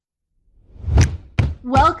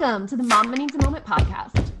Welcome to the Mama Needs a Moment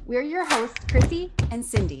podcast. We're your hosts, Chrissy and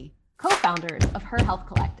Cindy, co-founders of Her Health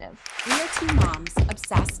Collective. We are two moms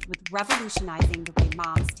obsessed with revolutionizing the way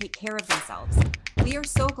moms take care of themselves. We are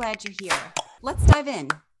so glad you're here. Let's dive in.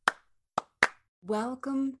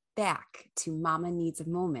 Welcome back to Mama Needs a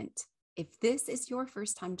Moment. If this is your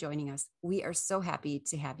first time joining us, we are so happy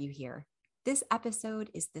to have you here. This episode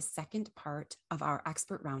is the second part of our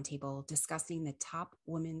expert roundtable discussing the top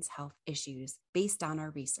women's health issues based on our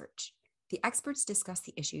research. The experts discuss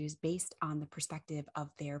the issues based on the perspective of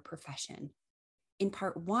their profession. In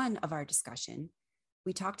part one of our discussion,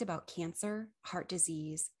 we talked about cancer, heart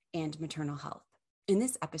disease, and maternal health. In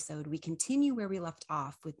this episode, we continue where we left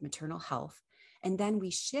off with maternal health, and then we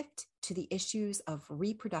shift to the issues of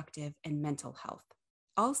reproductive and mental health.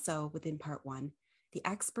 Also, within part one, the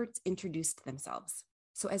experts introduced themselves.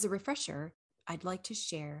 So as a refresher, I'd like to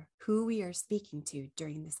share who we are speaking to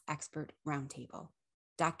during this expert roundtable.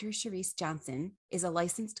 Dr. Charisse Johnson is a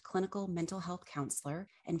licensed clinical mental health counselor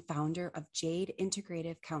and founder of Jade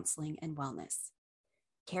Integrative Counseling and Wellness.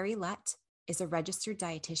 Carrie Lett is a registered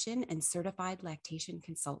dietitian and certified lactation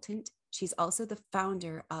consultant. She's also the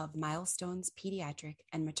founder of Milestones Pediatric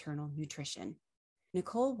and Maternal Nutrition.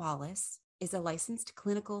 Nicole Wallace is a licensed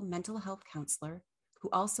clinical mental health counselor who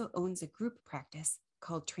also owns a group practice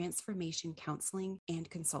called Transformation Counseling and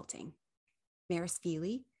Consulting. Maris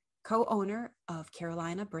Feely, co-owner of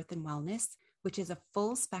Carolina Birth and Wellness, which is a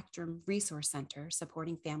full-spectrum resource center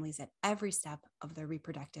supporting families at every step of their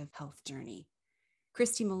reproductive health journey.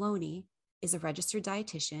 Christy Maloney is a registered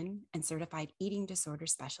dietitian and certified eating disorder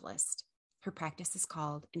specialist. Her practice is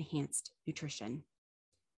called Enhanced Nutrition.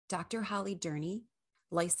 Dr. Holly Durney,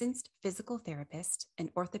 licensed physical therapist and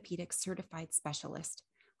orthopedic certified specialist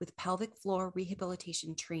with pelvic floor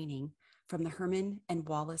rehabilitation training from the Herman and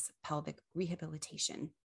Wallace Pelvic Rehabilitation.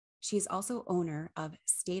 She is also owner of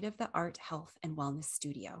State-of-the-Art Health and Wellness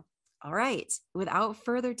Studio. All right, without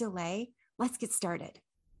further delay, let's get started.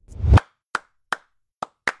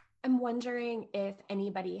 I'm wondering if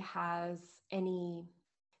anybody has any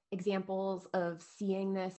examples of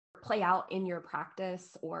seeing this play out in your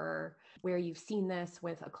practice, or where you've seen this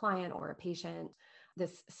with a client or a patient,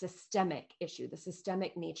 this systemic issue, the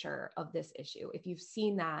systemic nature of this issue, if you've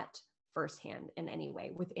seen that firsthand in any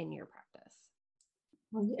way within your practice.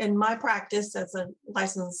 In my practice as a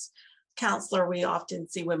licensed counselor, we often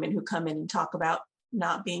see women who come in and talk about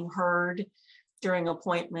not being heard during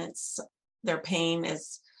appointments. Their pain,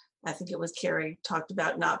 as I think it was Carrie talked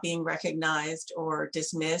about, not being recognized or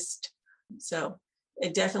dismissed. So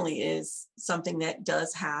it definitely is something that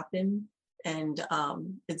does happen. And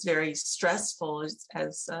it's very stressful,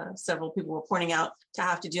 as several people were pointing out, to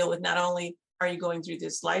have to deal with. Not only are you going through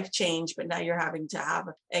this life change, but now you're having to have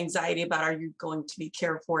anxiety about, are you going to be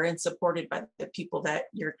cared for and supported by the people that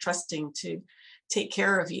you're trusting to take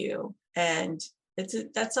care of you? And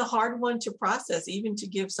that's a hard one to process, even to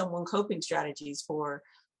give someone coping strategies for,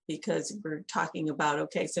 because we're talking about,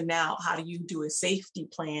 okay, so now how do you do a safety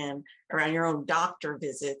plan around your own doctor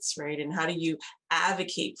visits, right? And how do you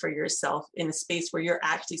advocate for yourself in a space where you're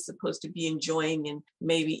actually supposed to be enjoying and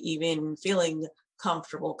maybe even feeling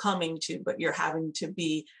comfortable coming to, but you're having to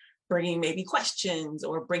be bringing maybe questions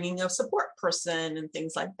or bringing a support person and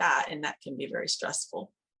things like that. And that can be very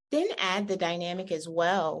stressful. Then add the dynamic as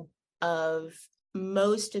well of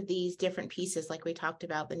most of these different pieces, like we talked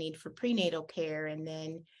about, the need for prenatal care, and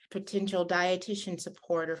then potential dietitian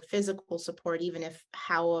support or physical support, even if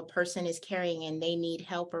how a person is carrying and they need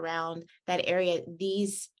help around that area.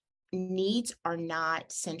 These needs are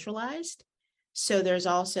not centralized. So there's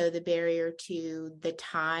also the barrier to the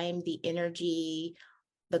time, the energy,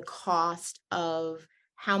 the cost of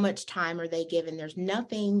how much time are they given. There's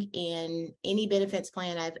nothing in any benefits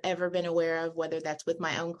plan I've ever been aware of, whether that's with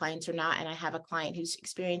my own clients or not. And I have a client who's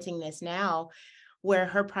experiencing this now, where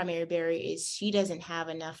her primary barrier is she doesn't have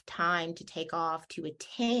enough time to take off to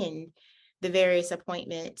attend the various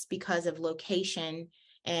appointments because of location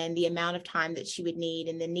and the amount of time that she would need,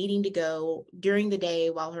 and then needing to go during the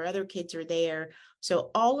day while her other kids are there.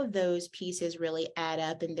 So all of those pieces really add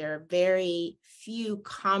up, and there are very few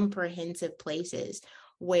comprehensive places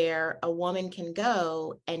where a woman can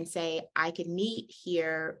go and say, I could meet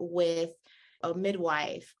here with a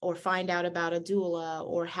midwife or find out about a doula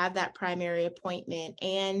or have that primary appointment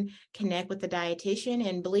and connect with the dietitian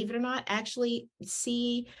and, believe it or not, actually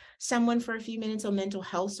see someone for a few minutes on mental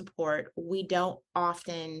health support. We don't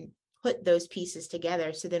often put those pieces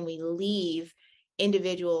together. So then we leave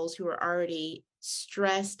individuals who are already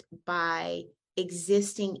stressed by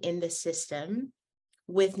existing in the system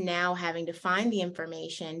with now having to find the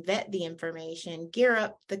information, vet the information, gear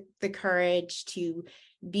up the courage to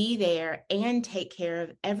be there and take care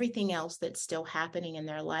of everything else that's still happening in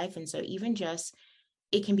their life. And so even just,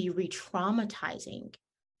 it can be re-traumatizing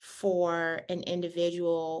for an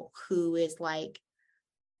individual who is like,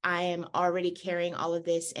 I am already carrying all of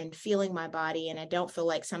this and feeling my body, and I don't feel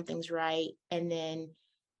like something's right. And then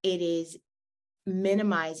it is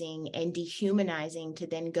minimizing and dehumanizing to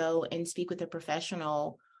then go and speak with a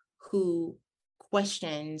professional who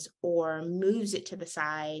questions or moves it to the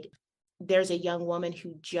side. There's a young woman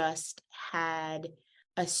who just had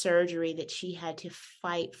a surgery that she had to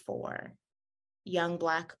fight for, young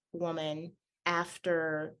Black woman,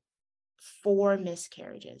 after 4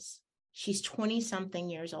 miscarriages. She's 20 something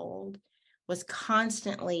years old, was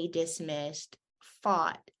constantly dismissed,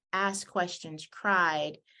 fought, asked questions,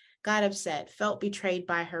 cried, got upset, felt betrayed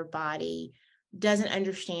by her body, doesn't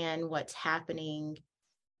understand what's happening,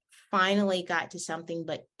 finally got to something,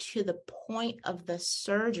 but to the point of the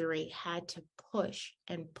surgery had to push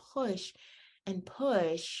and push and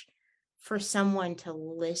push for someone to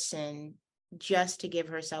listen, just to give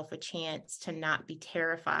herself a chance to not be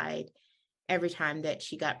terrified every time that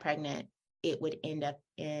she got pregnant, it would end up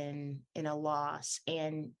in a loss.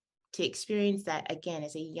 And to experience that again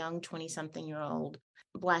as a young 20-something-year-old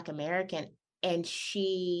Black American, and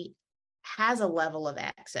she has a level of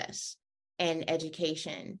access and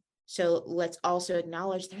education. So let's also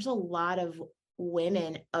acknowledge there's a lot of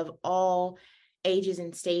women of all ages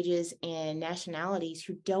and stages and nationalities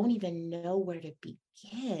who don't even know where to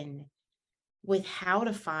begin with how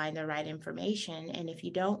to find the right information. And if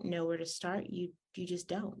you don't know where to start, you just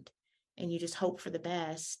don't. And you just hope for the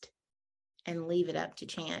best and leave it up to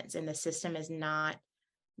chance. And the system is not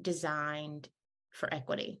designed for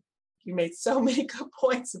equity. You made so many good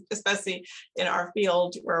points, especially in our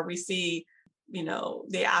field where we see,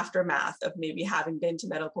 the aftermath of maybe having been to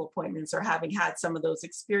medical appointments or having had some of those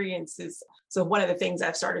experiences. So one of the things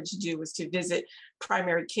I've started to do was to visit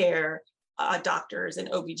primary care doctors and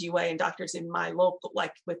OBGYN doctors in my local,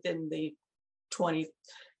 like within the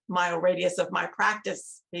 20-mile radius of my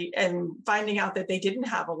practice, and finding out that they didn't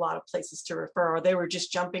have a lot of places to refer, or they were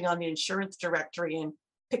just jumping on the insurance directory and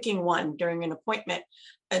picking one during an appointment.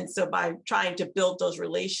 And so by trying to build those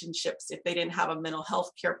relationships, if they didn't have a mental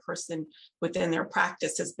health care person within their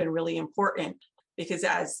practice, has been really important. Because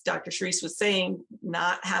as Dr. Sharice was saying,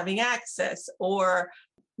 not having access, or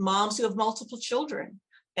moms who have multiple children,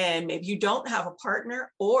 and maybe you don't have a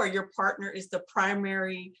partner, or your partner is the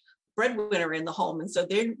primary breadwinner in the home. And so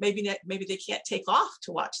maybe they can't take off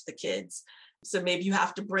to watch the kids. So maybe you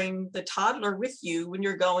have to bring the toddler with you when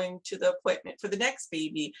you're going to the appointment for the next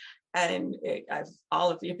baby. And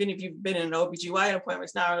even if you've been in an OBGYN appointment,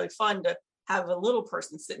 it's not really fun to have a little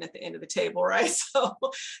person sitting at the end of the table, right? So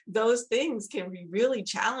those things can be really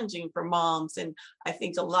challenging for moms. And I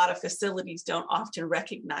think a lot of facilities don't often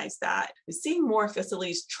recognize that. We're seeing more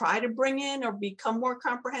facilities try to bring in or become more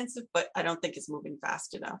comprehensive, but I don't think it's moving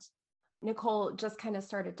fast enough. Nicole just kind of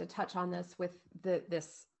started to touch on this with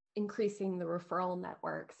this increasing the referral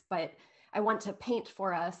networks, but I want to paint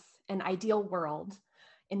for us an ideal world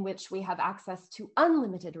in which we have access to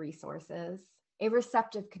unlimited resources, a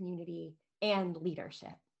receptive community, and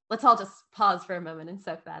leadership. Let's all just pause for a moment and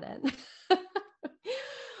soak that in.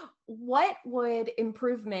 What would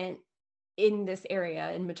improvement in this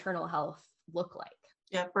area in maternal health look like?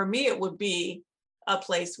 Yeah, for me, it would be a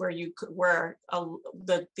place where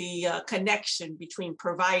the connection between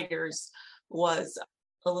providers was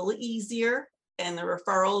a little easier and the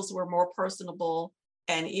referrals were more personable.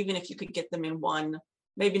 And even if you could get them in one,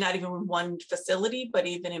 maybe not even in one facility, but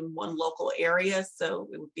even in one local area. So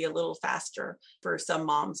it would be a little faster for some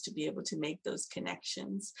moms to be able to make those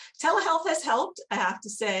connections. Telehealth has helped, I have to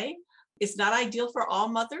say. It's not ideal for all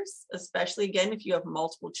mothers, especially again, if you have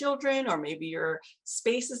multiple children, or maybe your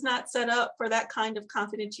space is not set up for that kind of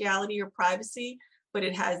confidentiality or privacy, but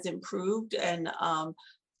it has improved. And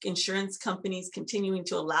insurance companies continuing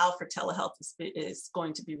to allow for telehealth is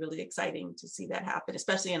going to be really exciting to see that happen,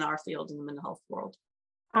 especially in our field in the mental health world.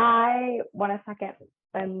 I want to second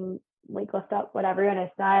and lift up what everyone has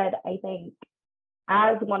said. I think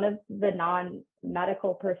as one of the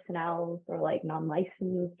non-medical personnel or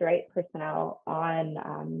non-licensed personnel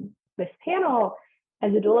on this panel,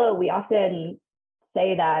 as a doula, we often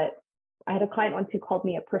say that I had a client once who called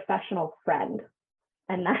me a professional friend.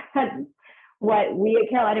 And that's what we at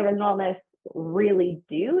Carolina Women's Wellness really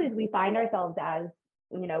do, is we find ourselves as,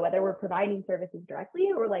 whether we're providing services directly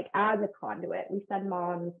or as a conduit. We send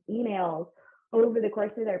moms emails over the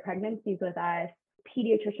course of their pregnancies with us,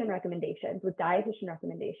 pediatrician recommendations, with dietitian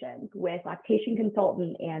recommendations, with lactation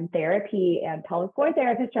consultant and therapy and pelvic floor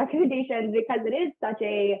therapist recommendations, because it is such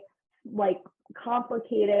a like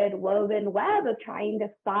complicated woven web of trying to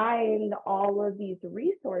find all of these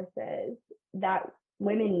resources that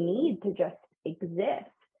women need to just exist.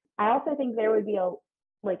 I also think there would be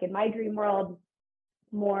like in my dream world,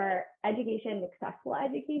 more education, accessible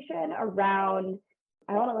education around,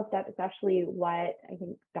 I want to lift up especially what I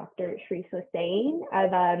think Dr. Shreese was saying,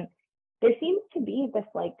 of there seems to be this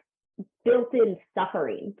like built-in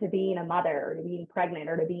suffering to being a mother or to being pregnant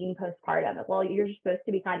or to being postpartum. Well, you're supposed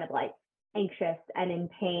to be kind of like anxious and in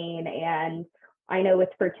pain. And I know with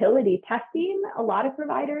fertility testing, a lot of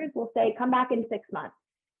providers will say, come back in 6 months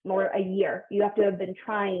or a year. You have to have been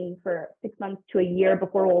trying for 6 months to a year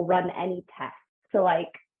before we'll run any tests. To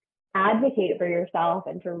like advocate for yourself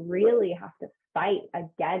and to really have to fight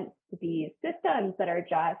against these systems that are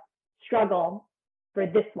just struggle for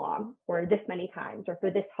this long or this many times or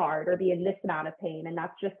for this hard or be in this amount of pain. And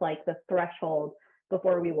that's just like the threshold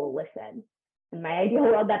before we will listen. In my ideal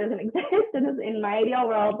world, that doesn't exist. And in my ideal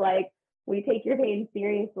world, like we take your pain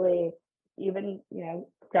seriously, even, you know,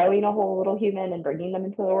 growing a whole little human and bringing them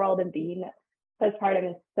into the world and being postpartum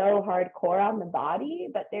is so hardcore on the body,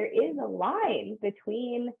 but there is a line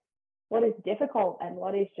between what is difficult and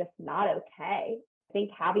what is just not okay. I think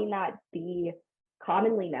having that be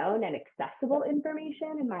commonly known and accessible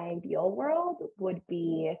information in my ideal world would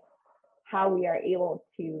be how we are able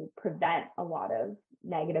to prevent a lot of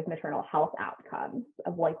negative maternal health outcomes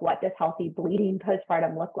of like, what does healthy bleeding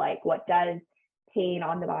postpartum look like? What does pain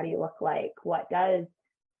on the body look like? What does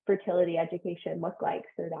fertility education look like,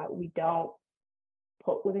 so that we don't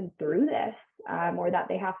put women through this, or that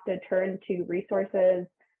they have to turn to resources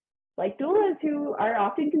like doulas who are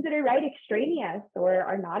often considered right extraneous or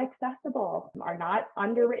are not accessible, are not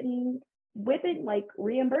underwritten with it, like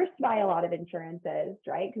reimbursed by a lot of insurances,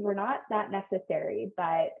 right? Because we're not that necessary,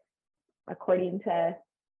 but according to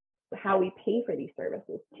how we pay for these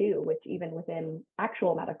services too, which even within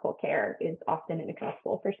actual medical care is often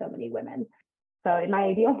inaccessible for so many women. So in my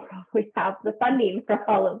ideal world, we have the funding for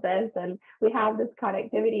all of this, and we have this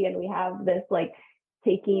connectivity, and we have this like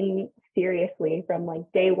taking seriously from like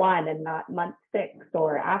day one and not month 6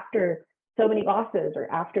 or after so many losses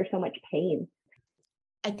or after so much pain.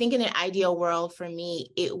 I think in an ideal world for me,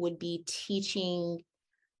 it would be teaching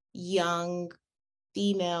young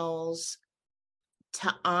females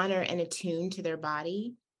to honor and attune to their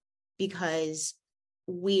body, because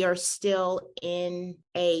we are still in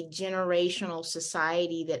a generational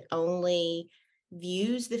society that only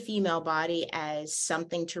views the female body as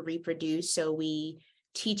something to reproduce. So we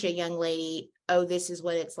teach a young lady, oh, this is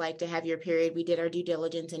what it's like to have your period. We did our due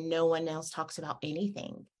diligence, and no one else talks about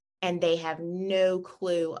anything. And they have no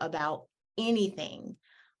clue about anything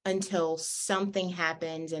until something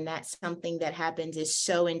happens. And that something that happens is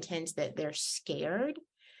so intense that they're scared.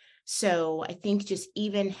 So I think just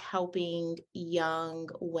even helping young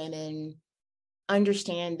women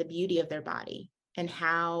understand the beauty of their body and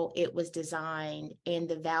how it was designed, and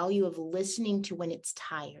the value of listening to when it's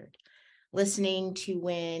tired, listening to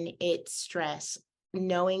when it's stressed,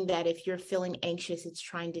 knowing that if you're feeling anxious, it's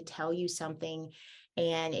trying to tell you something,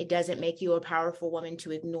 and it doesn't make you a powerful woman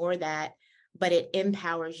to ignore that, but it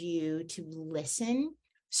empowers you to listen,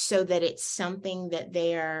 so that it's something that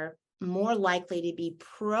they're more likely to be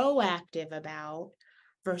proactive about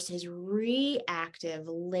versus reactive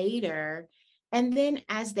later. And then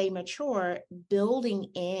as they mature, building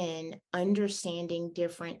in understanding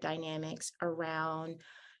different dynamics around,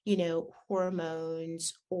 you know,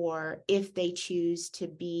 hormones, or if they choose to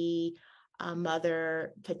be a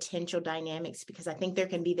mother, potential dynamics, because I think there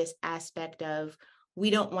can be this aspect of, we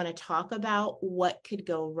don't want to talk about what could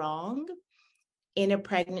go wrong in a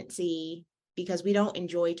pregnancy, because we don't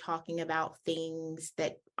enjoy talking about things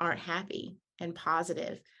that aren't happy and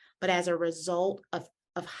positive. But as a result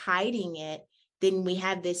of hiding it, then we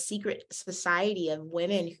have this secret society of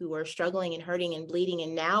women who are struggling and hurting and bleeding,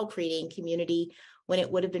 and now creating community, when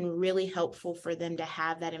it would have been really helpful for them to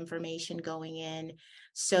have that information going in,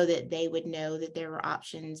 so that they would know that there were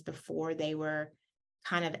options before they were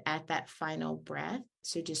kind of at that final breath.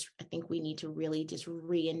 So I think we need to really just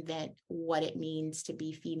reinvent what it means to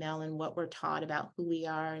be female, and what we're taught about who we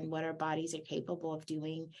are and what our bodies are capable of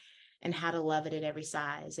doing, and how to love it at every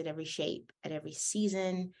size, at every shape, at every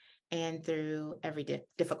season, and through every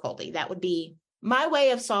difficulty. That would be my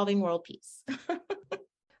way of solving world peace.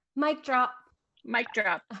 Mic drop. Mic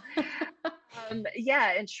drop.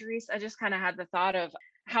 Yeah. And Sharice, I just kind of had the thought of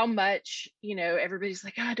how much, everybody's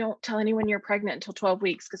like, oh, don't tell anyone you're pregnant until 12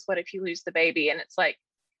 weeks, because what if you lose the baby? And it's like,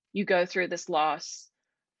 you go through this loss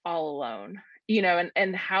all alone, you know,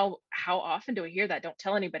 and how often do we hear that? Don't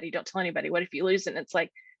tell anybody, don't tell anybody. What if you lose it? And it's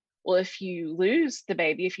like, well, if you lose the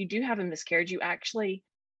baby, if you do have a miscarriage, you actually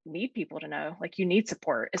need people to know, like you need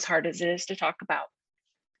support, as hard as it is to talk about.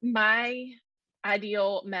 My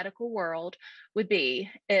ideal medical world would be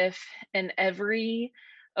if in every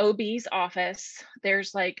OB's office,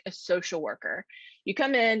 there's like a social worker. You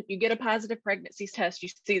come in, you get a positive pregnancy test, you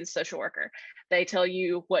see the social worker. They tell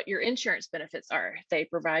you what your insurance benefits are. They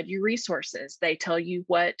provide you resources. They tell you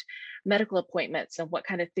what medical appointments and what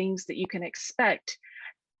kind of things that you can expect.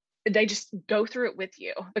 They just go through it with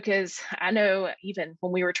you, because I know even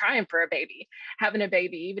when we were trying for a baby, having a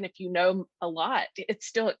baby, even if you know a lot, it's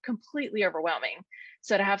still completely overwhelming.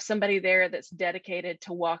 So to have somebody there that's dedicated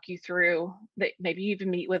to walk you through, that maybe you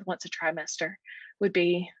even meet with once a trimester, would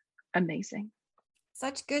be amazing.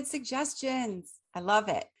 Such good suggestions. I love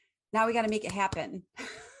it. Now we got to make it happen.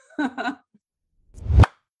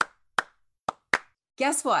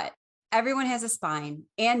 Guess what? Everyone has a spine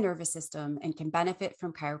and nervous system and can benefit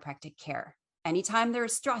from chiropractic care. Anytime there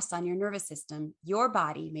is stress on your nervous system, your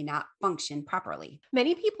body may not function properly.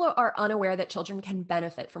 Many people are unaware that children can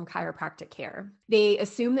benefit from chiropractic care. They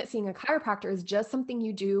assume that seeing a chiropractor is just something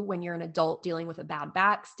you do when you're an adult dealing with a bad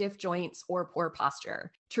back, stiff joints, or poor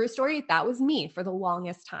posture. True story, that was me for the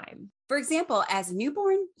longest time. For example, as a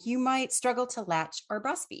newborn, you might struggle to latch or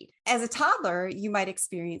breastfeed. As a toddler, you might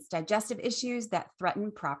experience digestive issues that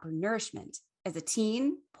threaten proper nourishment. As a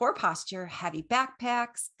teen, poor posture, heavy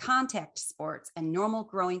backpacks, contact sports, and normal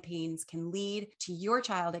growing pains can lead to your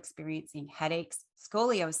child experiencing headaches,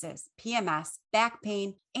 scoliosis, PMS, back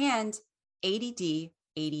pain, and ADD,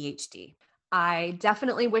 ADHD. I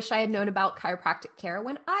definitely wish I had known about chiropractic care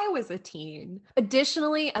when I was a teen.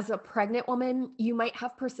 Additionally, as a pregnant woman, you might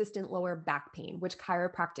have persistent lower back pain, which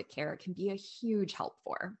chiropractic care can be a huge help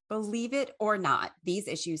for. Believe it or not, these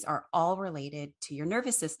issues are all related to your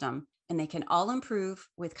nervous system, and they can all improve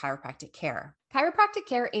with chiropractic care. Chiropractic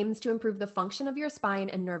care aims to improve the function of your spine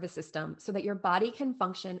and nervous system so that your body can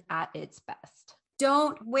function at its best.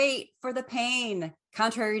 Don't wait for the pain.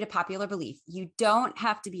 Contrary to popular belief, you don't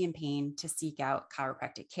have to be in pain to seek out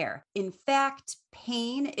chiropractic care. In fact,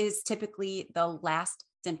 pain is typically the last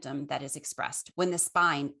symptom that is expressed when the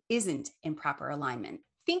spine isn't in proper alignment.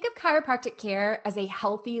 Think of chiropractic care as a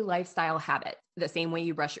healthy lifestyle habit. The same way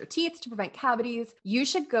you brush your teeth to prevent cavities, you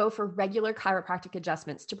should go for regular chiropractic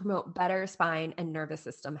adjustments to promote better spine and nervous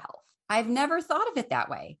system health. I've never thought of it that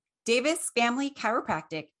way. Davis Family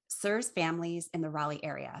Chiropractic serves families in the Raleigh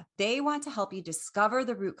area. They want to help you discover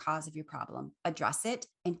the root cause of your problem, address it,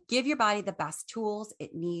 and give your body the best tools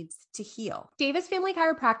it needs to heal. Davis Family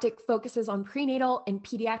Chiropractic focuses on prenatal and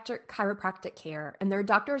pediatric chiropractic care, and their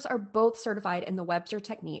doctors are both certified in the Webster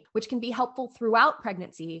technique, which can be helpful throughout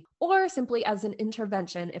pregnancy or simply as an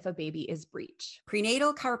intervention if a baby is breech.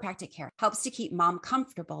 Prenatal chiropractic care helps to keep mom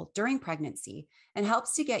comfortable during pregnancy and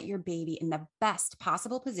helps to get your baby in the best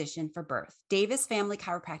possible position for birth. Davis Family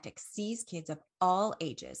Chiropractic sees kids of all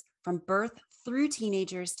ages, from birth through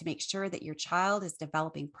teenagers, to make sure that your child is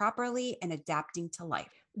developing properly and adapting to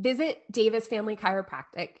life. Visit Davis Family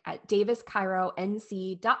Chiropractic at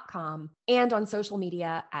davischiro.nc.com and on social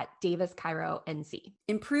media at davischiro.nc.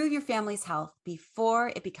 Improve your family's health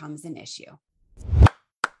before it becomes an issue.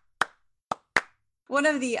 One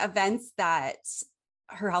of the events that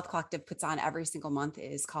Her Health Collective puts on every single month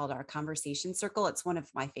is called our Conversation Circle. It's one of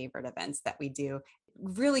my favorite events that we do.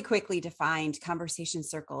 Really quickly defined, Conversation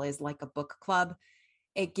Circle is like a book club.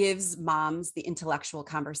 It gives moms the intellectual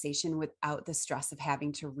conversation without the stress of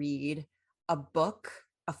having to read a book,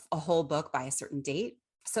 a whole book by a certain date.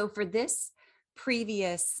 So for this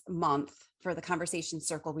previous month, for the Conversation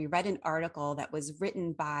Circle, we read an article that was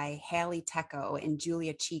written by Hallie Tecco and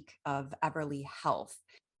Julia Cheek of Everly Health.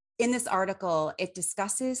 In this article, it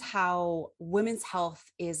discusses how women's health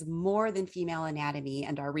is more than female anatomy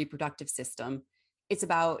and our reproductive system. It's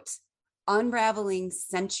about unraveling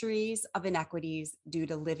centuries of inequities due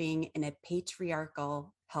to living in a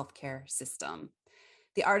patriarchal healthcare system.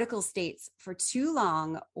 The article states, for too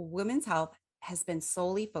long, women's health has been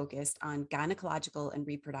solely focused on gynecological and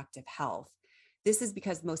reproductive health. This is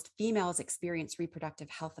because most females experience reproductive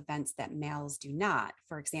health events that males do not.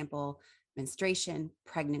 For example, menstruation,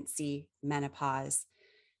 pregnancy, menopause.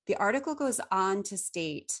 The article goes on to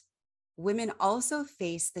state, women also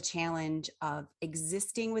face the challenge of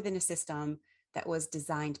existing within a system that was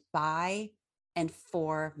designed by and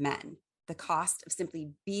for men. The cost of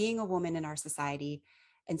simply being a woman in our society,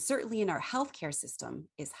 and certainly in our healthcare system,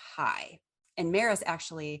 is high. And Maris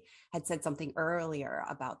actually had said something earlier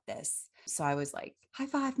about this. So I was like, high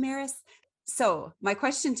five, Maris. So my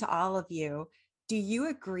question to all of you, do you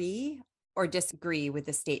agree or disagree with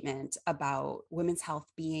the statement about women's health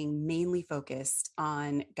being mainly focused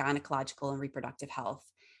on gynecological and reproductive health,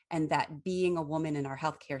 and that being a woman in our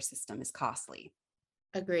healthcare system is costly?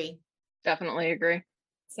 Agree. Definitely agree.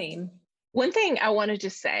 Same. One thing I wanted to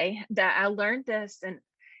say that I learned this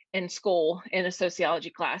in school in a sociology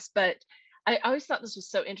class, but I always thought this was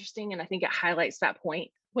so interesting, and I think it highlights that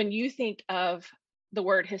point. When you think of the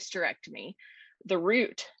word hysterectomy, the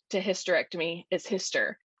root to hysterectomy is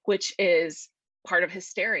hyster, which is part of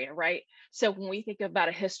hysteria, right? So when we think about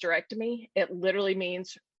a hysterectomy, it literally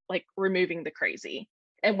means like removing the crazy.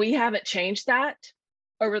 And we haven't changed that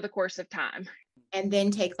over the course of time. And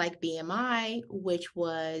then take like BMI, which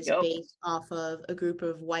was based off of a group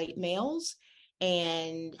of white males.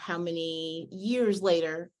 And how many years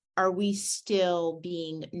later are we still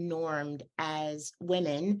being normed as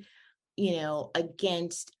women,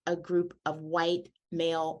 against a group of white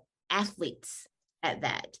male athletes at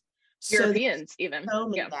that? Europeans, even. So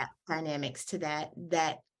many dynamics to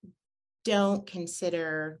that don't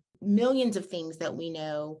consider millions of things that we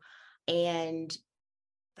know, and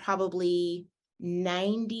probably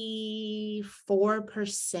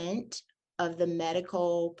 94% of the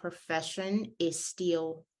medical profession is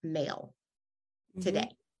still male today.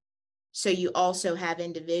 So you also have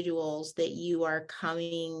individuals that you are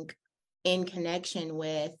coming in connection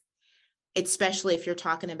with, especially if you're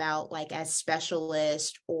talking about like as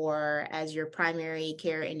specialists or as your primary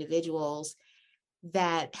care individuals,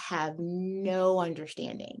 that have no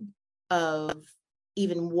understanding of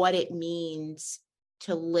even what it means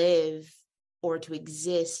to live or to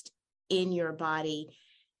exist in your body,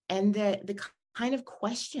 and the kind of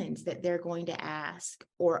questions that they're going to ask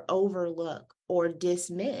or overlook or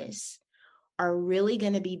dismiss are really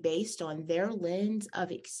going to be based on their lens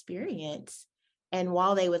of experience. And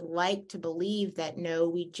while they would like to believe that, no,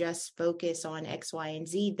 we just focus on X, Y, and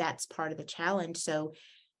Z, that's part of the challenge. So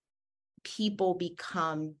people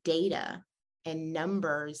become data and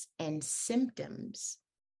numbers and symptoms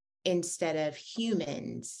instead of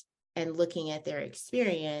humans, and looking at their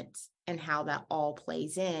experience and how that all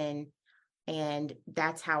plays in. And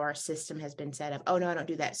that's how our system has been set up. Oh, no, I don't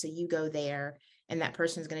do that. So you go there, and that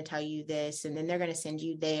person's going to tell you this, and then they're going to send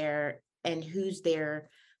you there. And who's there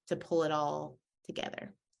to pull it all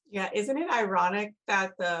together? Yeah, isn't it ironic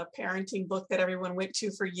that the parenting book that everyone went to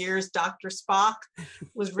for years, Dr. Spock,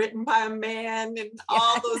 was written by a man, and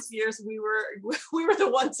all those years we were the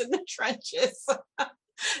ones in the trenches.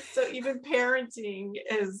 So even parenting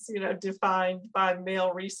is, defined by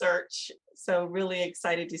male research. So really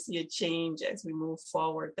excited to see a change as we move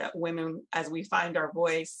forward, that women, as we find our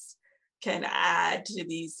voice, can add to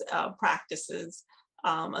these practices,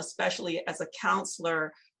 especially as a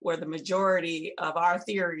counselor, where the majority of our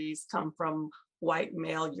theories come from white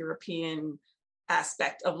male European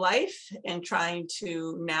aspect of life, and trying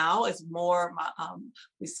to now, as more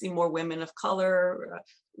we see more women of color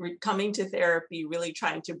coming to therapy, really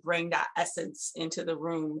trying to bring that essence into the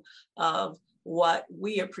room of what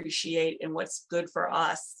we appreciate and what's good for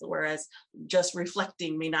us, whereas just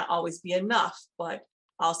reflecting may not always be enough, but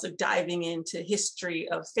also diving into history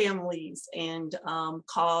of families and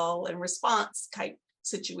call and response type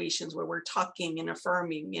situations where we're talking and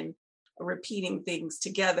affirming and repeating things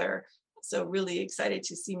together. So really excited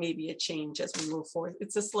to see maybe a change as we move forward.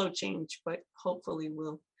 It's a slow change, but hopefully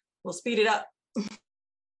we'll speed it up.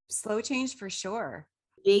 Slow change for sure.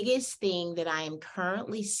 Biggest thing that I am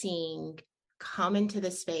currently seeing come into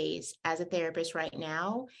the space as a therapist right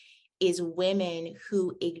now is women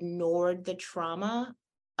who ignored the trauma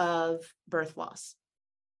of birth loss.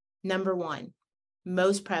 Number one,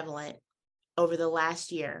 most prevalent over the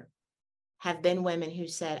last year have been women who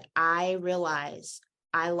said, I realize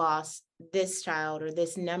I lost this child or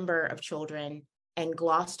this number of children and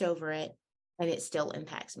glossed over it, and it still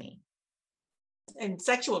impacts me. And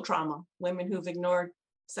sexual trauma, women who've ignored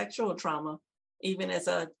sexual trauma, even as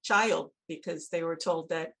a child, because they were told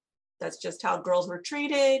that that's just how girls were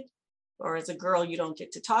treated, or as a girl, you don't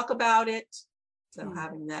get to talk about it. So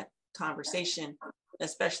having that conversation,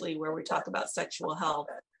 especially where we talk about sexual health,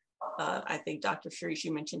 I think Dr. Sharice,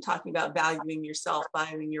 you mentioned talking about valuing yourself,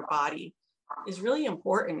 valuing your body is really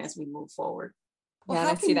important as we move forward. Yeah, and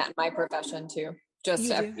I see that in my profession too.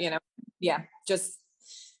 Just, just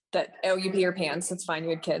that, oh, you pee your pants, it's fine, you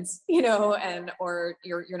had kids, or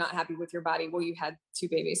you're not happy with your body. Well, you had 2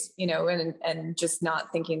 babies, and just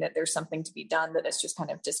not thinking that there's something to be done, that it's just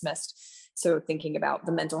kind of dismissed. So thinking about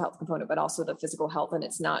the mental health component, but also the physical health. And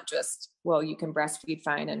it's not just, well, you can breastfeed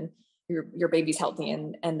fine and your baby's healthy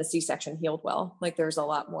and the C-section healed well. Like there's a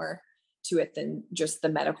lot more to it than just the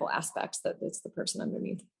medical aspects that it's the person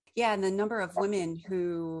underneath. Yeah. And the number of women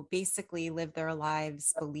who basically live their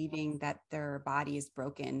lives believing that their body is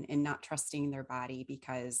broken and not trusting their body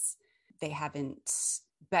because they haven't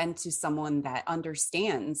been to someone that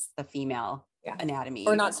understands the female anatomy,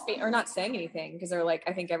 or not saying anything because they're like,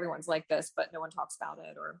 I think everyone's like this, but no one talks about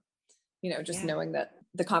it, or, just knowing that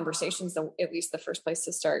the conversation's at least the first place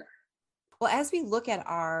to start. Well, as we look at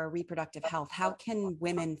our reproductive health, how can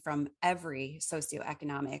women from every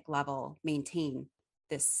socioeconomic level maintain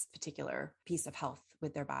this particular piece of health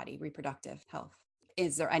with their body, reproductive health?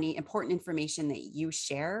 Is there any important information that you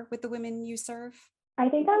share with the women you serve? I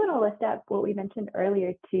think I want to lift up what we mentioned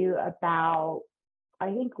earlier too about,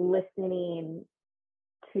 I think, listening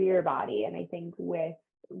to your body. And I think with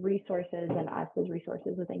resources and us as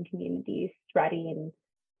resources within communities, spreading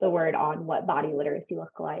the word on what body literacy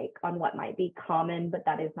looks like, on what might be common, but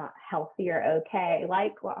that is not healthy or okay.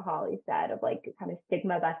 Like what Holly said of like kind of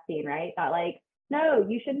stigma busting, right? That like, no,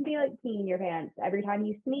 you shouldn't be like peeing your pants every time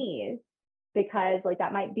you sneeze, because like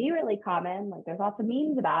that might be really common. Like there's lots of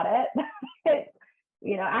memes about it.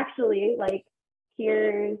 Actually, like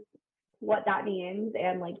here's what that means.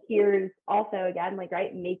 And like, here's also, again, like,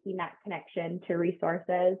 right, making that connection to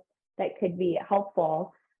resources that could be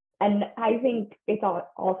helpful. And I think it's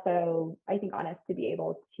also, I think, on us to be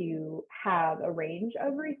able to have a range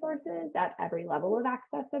of resources at every level of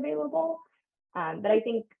access available. But I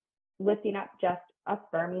think lifting up just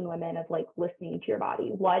affirming women of like listening to your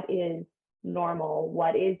body. What is normal?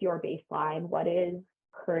 What is your baseline? What is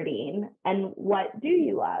hurting? And what do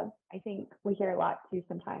you love? I think we hear a lot too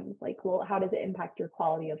sometimes, like, well, how does it impact your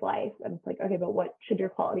quality of life? And it's like, okay, but what should your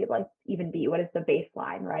quality of life even be? What is the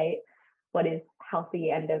baseline, right? What is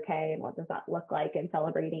healthy and okay? And what does that look like? And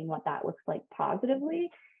celebrating what that looks like positively.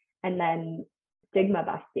 And then stigma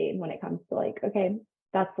busting when it comes to like, okay,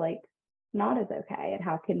 that's like not as okay. And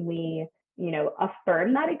how can we,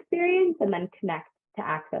 affirm that experience and then connect to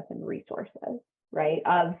access and resources, right?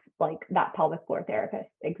 Of like that pelvic floor therapist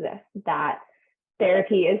exists, that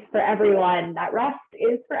therapy is for everyone, that rest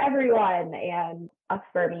is for everyone, and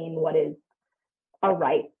affirming what is a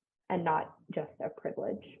right and not just a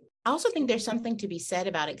privilege. I also think there's something to be said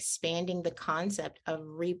about expanding the concept of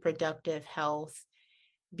reproductive health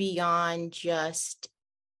beyond just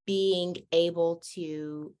being able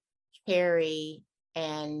to carry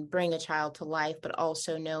and bring a child to life, but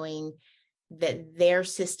also knowing that their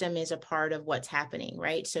system is a part of what's happening,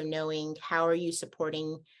 right? So knowing how are you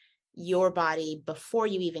supporting your body before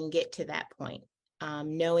you even get to that point,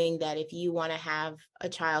 knowing that if you want to have a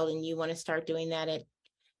child and you want to start doing that at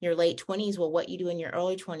your late 20s, well, what you do in your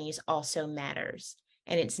early 20s also matters.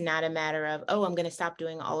 And it's not a matter of, oh, I'm going to stop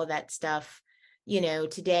doing all of that stuff,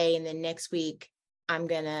 today, and then next week I'm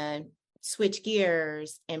going to switch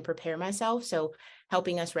gears and prepare myself. So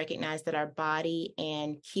helping us recognize that our body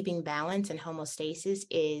and keeping balance and homeostasis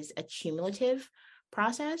is a cumulative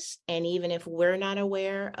process. And even if we're not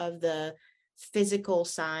aware of the physical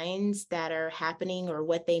signs that are happening or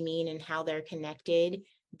what they mean and how they're connected,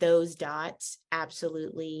 those dots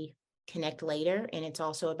absolutely connect later. And it's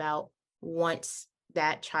also about once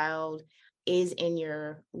that child is in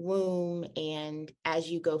your womb and as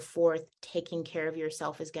you go forth, taking care of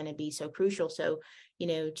yourself is going to be so crucial. So,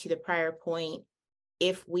 to the prior point,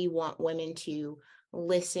 if we want women to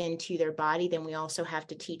listen to their body, then we also have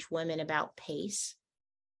to teach women about pace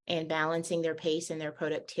and balancing their pace and their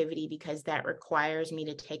productivity, because that requires me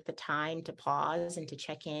to take the time to pause and to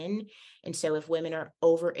check in. And so if women are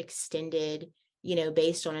overextended,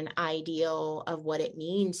 based on an ideal of what it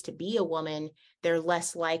means to be a woman, they're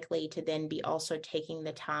less likely to then be also taking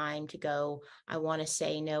the time to go, I want to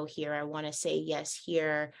say no here. I want to say yes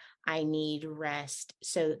here. I need rest.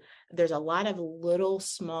 So there's a lot of little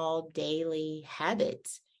small daily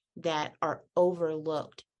habits that are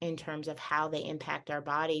overlooked in terms of how they impact our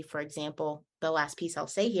body. For example, the last piece I'll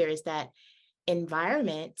say here is that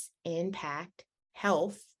environments impact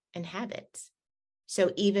health and habits. So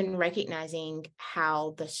even recognizing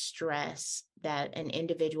how the stress that an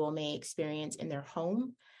individual may experience in their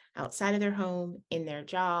home, outside of their home, in their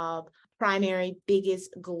job, primary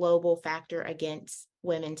biggest global factor against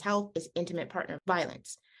women's health is intimate partner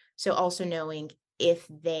violence. So also knowing if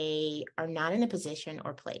they are not in a position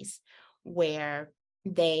or place where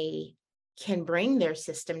they can bring their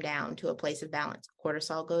system down to a place of balance,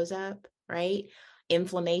 cortisol goes up, right?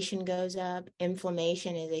 Inflammation goes up.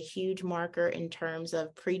 Inflammation is a huge marker in terms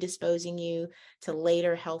of predisposing you to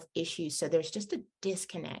later health issues. So there's just a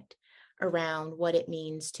disconnect around what it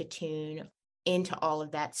means to tune into all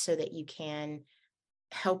of that so that you can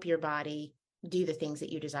help your body do the things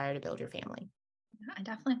that you desire to build your family. I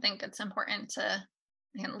definitely think it's important to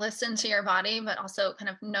listen to your body, but also kind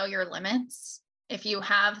of know your limits. If you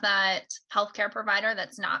have that healthcare provider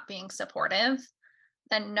that's not being supportive,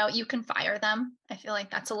 then no, you can fire them. I feel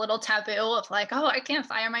like that's a little taboo of like, oh, I can't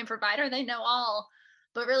fire my provider. They know all,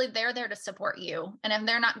 but really they're there to support you. And if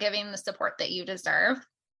they're not giving the support that you deserve,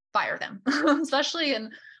 fire them, especially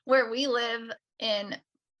in where we live in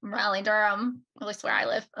Raleigh-Durham, at least where I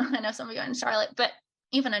live. I know some of you in Charlotte, but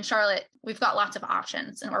even in Charlotte, we've got lots of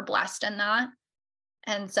options and we're blessed in that.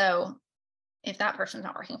 And so if that person's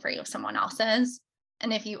not working for you, if someone else is,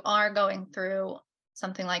 and if you are going through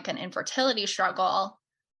something like an infertility struggle,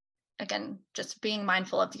 again, just being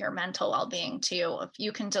mindful of your mental well-being too. If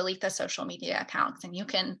you can delete the social media accounts and you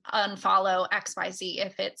can unfollow XYZ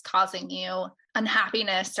if it's causing you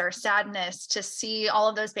unhappiness or sadness to see all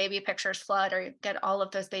of those baby pictures flood or get all of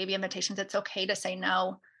those baby invitations, it's okay to say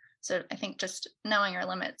no. So I think just knowing your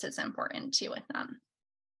limits is important too with them.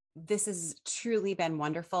 This has truly been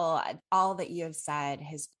wonderful. All that you have said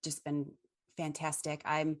has just been fantastic.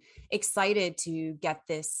 I'm excited to get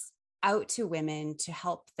this out to women to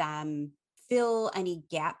help them fill any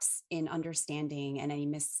gaps in understanding and any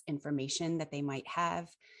misinformation that they might have.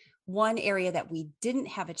 One area that we didn't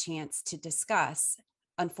have a chance to discuss,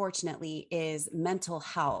 unfortunately, is mental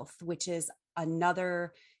health, which is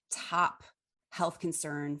another top health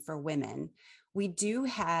concern for women. We do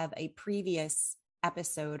have a previous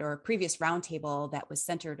episode or a previous roundtable that was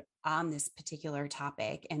centered on this particular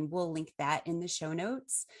topic, and we'll link that in the show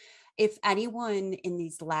notes. If anyone in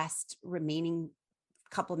these last remaining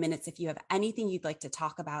couple minutes, if you have anything you'd like to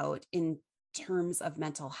talk about in terms of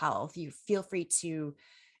mental health, you feel free to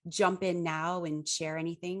jump in now and share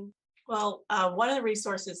anything. Well, one of the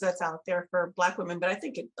resources that's out there for Black women, but I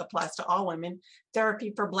think it applies to all women,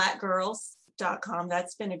 therapyforblackgirls.com.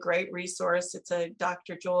 That's been a great resource. It's a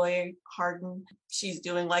Dr. Joy Harden. She's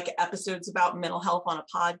doing like episodes about mental health on a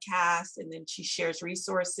podcast, and then she shares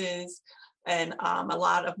resources. And a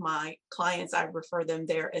lot of my clients, I refer them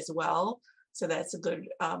there as well. So that's a good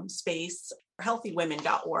space.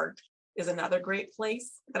 Healthywomen.org is another great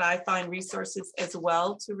place that I find resources as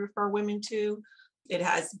well to refer women to. It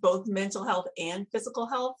has both mental health and physical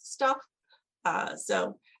health stuff. And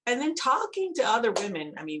then talking to other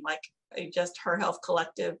women, I mean, like just Her Health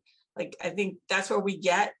Collective, like I think that's where we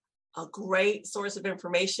get a great source of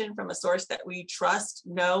information from a source that we trust,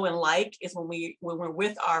 know, and like is when we're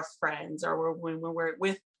with our friends or when we're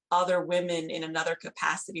with other women in another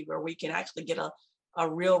capacity where we can actually get a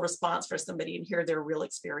real response for somebody and hear their real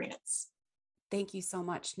experience. Thank you so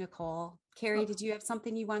much, Nicole. Carrie, did you have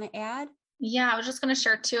something you want to add? Yeah, I was just going to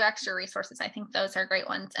share 2 extra resources. I think those are great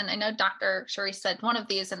ones. And I know Dr. Cherise said one of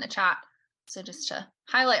these in the chat. So just to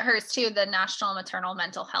highlight hers too, the National Maternal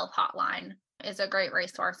Mental Health Hotline is a great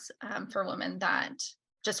resource for women that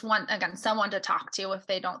just want, again, someone to talk to if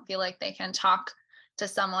they don't feel like they can talk to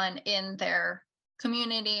someone in their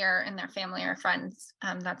community or in their family or friends.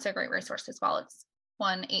 That's a great resource as well. It's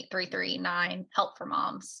 1-833-9-HELP for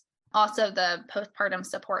moms. Also, the Postpartum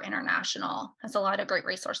Support International has a lot of great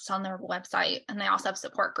resources on their website, and they also have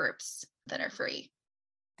support groups that are free.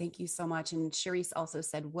 Thank you so much. And Cherise also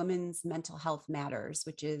said Women's Mental Health Matters,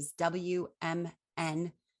 which is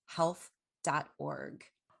WMNhealth.org.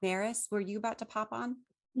 Maris, were you about to pop on?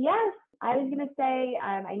 Yes, I was going to say,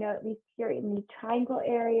 I know at least here in the Triangle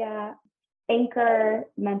area, Anchor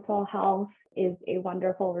Mental Health is a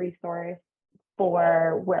wonderful resource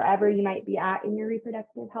for wherever you might be at in your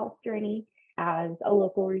reproductive health journey, as a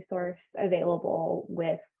local resource available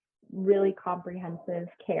with really comprehensive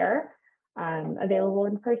care available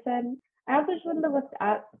in person. I also just wanted to lift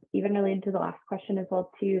up, even related to the last question as well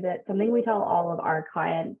too, that something we tell all of our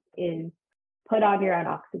clients is put on your own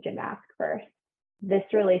oxygen mask first.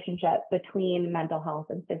 This relationship between mental health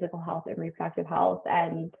and physical health and reproductive health,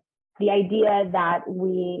 and the idea that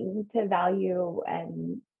we need to value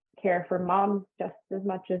and care for moms just as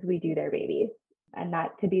much as we do their babies, and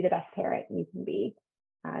that to be the best parent you can be,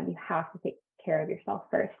 you have to take care of yourself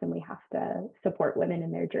first, and we have to support women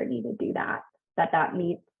in their journey to do that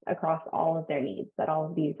meets across all of their needs, that all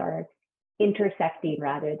of these are intersecting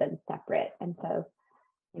rather than separate. And so,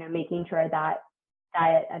 making sure that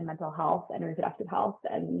diet and mental health and reproductive health,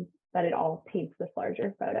 and that it all paints this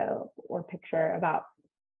larger photo or picture about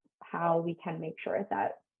how we can make sure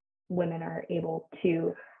that women are able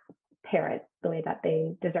to parent the way that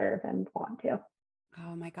they deserve and want to.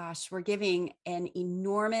 Oh my gosh, we're giving an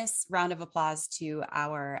enormous round of applause to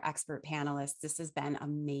our expert panelists. This has been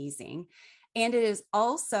amazing. And it is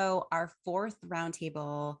also our 4th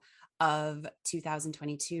roundtable of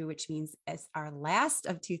 2022, which means it's our last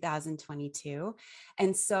of 2022.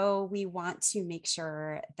 And so we want to make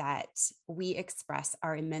sure that we express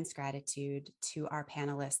our immense gratitude to our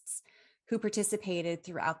panelists who participated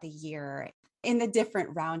throughout the year in the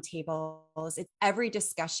different roundtables. Every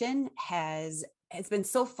discussion has been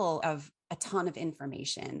so full of a ton of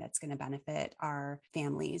information that's going to benefit our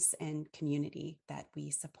families and community that we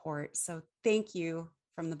support. So thank you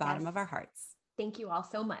from the bottom of our hearts. Thank you all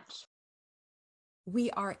so much.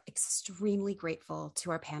 We are extremely grateful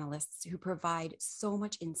to our panelists who provide so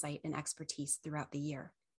much insight and expertise throughout the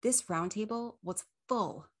year. This roundtable was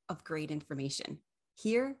full of great information.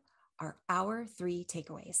 Here are our 3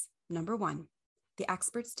 takeaways. Number 1, the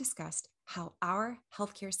experts discussed how our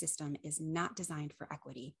healthcare system is not designed for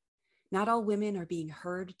equity. Not all women are being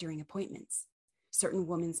heard during appointments. Certain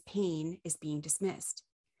women's pain is being dismissed.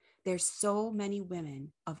 There's so many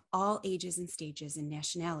women of all ages and stages and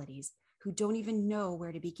nationalities who don't even know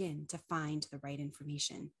where to begin to find the right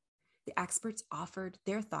information. The experts offered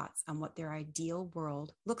their thoughts on what their ideal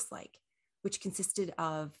world looks like, which consisted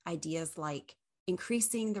of ideas like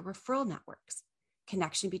increasing the referral networks.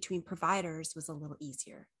 Connection between providers was a little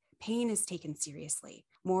easier. Pain is taken seriously.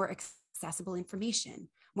 More accessible information.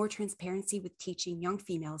 More transparency with teaching young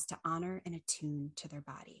females to honor and attune to their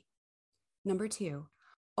body. Number 2,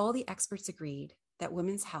 all the experts agreed that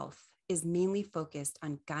women's health is mainly focused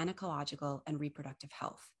on gynecological and reproductive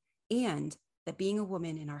health, and that being a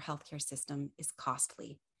woman in our healthcare system is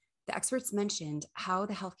costly. The experts mentioned how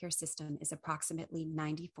the healthcare system is approximately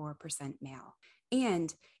 94% male.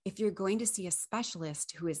 And if you're going to see a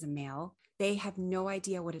specialist who is a male, they have no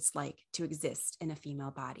idea what it's like to exist in a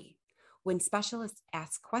female body. When specialists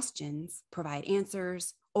ask questions, provide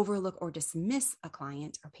answers, overlook or dismiss a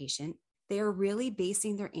client or patient, they are really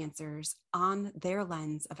basing their answers on their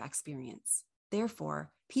lens of experience.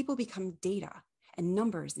 Therefore, people become data and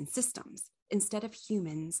numbers and systems instead of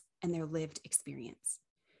humans and their lived experience.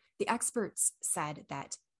 The experts said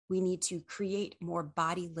that we need to create more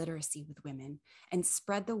body literacy with women and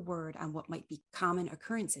spread the word on what might be common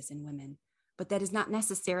occurrences in women, but that is not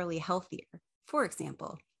necessarily healthier. For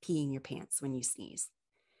example, peeing your pants when you sneeze.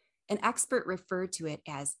 An expert referred to it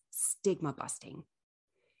as stigma busting,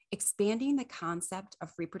 expanding the concept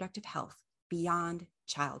of reproductive health beyond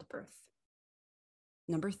childbirth.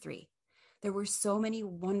 Number 3, there were so many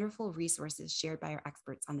wonderful resources shared by our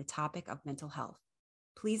experts on the topic of mental health.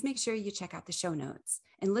 Please make sure you check out the show notes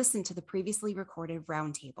and listen to the previously recorded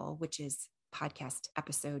roundtable, which is podcast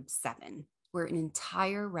episode 7, where an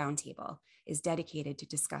entire roundtable is dedicated to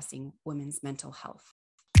discussing women's mental health.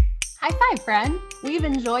 High five, friend. We've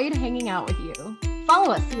enjoyed hanging out with you.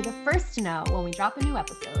 Follow us so you're the first to know when we drop a new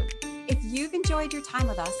episode. If you've enjoyed your time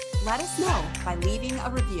with us, let us know by leaving a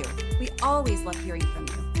review. We always love hearing from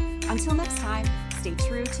you. Until next time, stay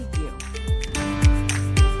true to you.